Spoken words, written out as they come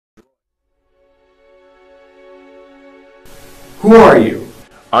Who are you?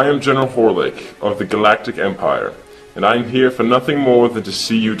 I am General Horlick of the Galactic Empire, and I am here for nothing more than to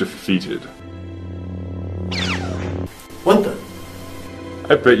see you defeated. What the?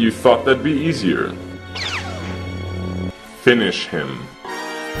 I bet you thought that'd be easier. Finish him.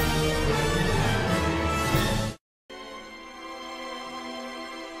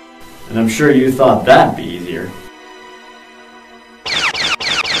 And I'm sure you thought that'd be easier.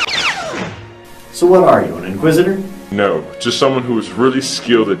 So what are you, an Inquisitor? No, just someone who is really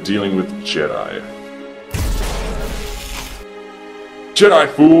skilled at dealing with Jedi. Jedi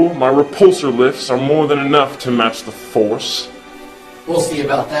fool, my repulsor lifts are more than enough to match the Force. We'll see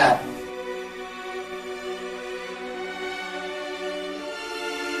about that.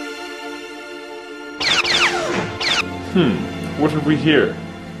 What have we here?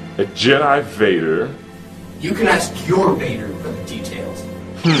 A Jedi Vader? You can ask your Vader for the details.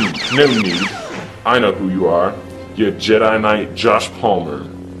 No need. I know who you are. You're Jedi Knight Josh Palmer.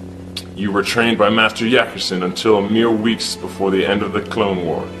 You were trained by Master Yakerson until a mere weeks before the end of the Clone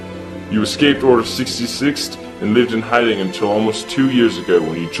War. You escaped Order 66 and lived in hiding until almost 2 years ago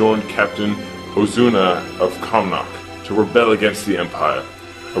when you joined Captain Ozuna of Comnok to rebel against the Empire,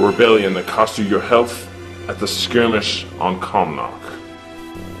 a rebellion that cost you your health at the skirmish on Comnok.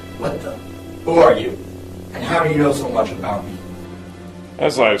 What the? Who are you? And how do you know so much about me?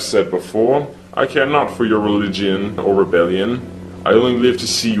 As I have said before, I care not for your religion or rebellion. I only live to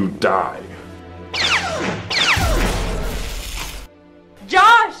see you die.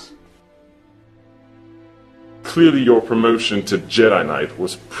 Josh! Clearly your promotion to Jedi Knight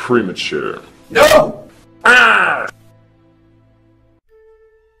was premature. No! Ah!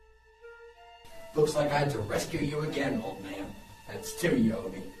 Looks like I had to rescue you again, old man. That's two you owe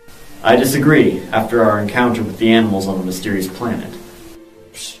me. I disagree, after our encounter with the animals on the mysterious planet.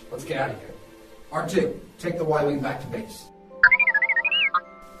 Psh, let's get out of here. R2, take the Y-Wing back to base.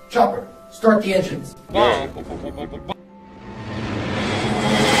 Chopper, start the engines.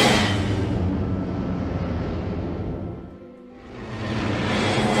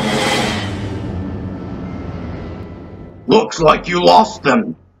 Looks like you lost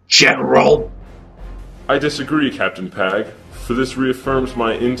them, General. I disagree, Captain Pag, for this reaffirms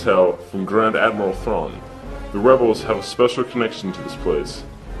my intel from Grand Admiral Thrawn. The rebels have a special connection to this place,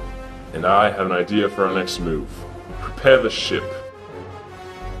 and I have an idea for our next move. Prepare the ship,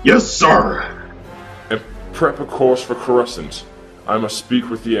 Yes, sir. and prep a course for Coruscant. I must speak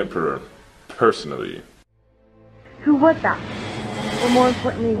with the Emperor, personally. Who was that? Or more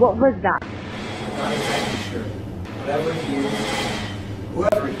importantly, what was that? I'm not exactly sure. Whatever he is,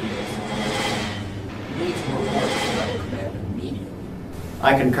 whoever he is, he needs to report to the Rebel Commander immediately.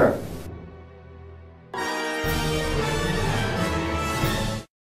 I concur.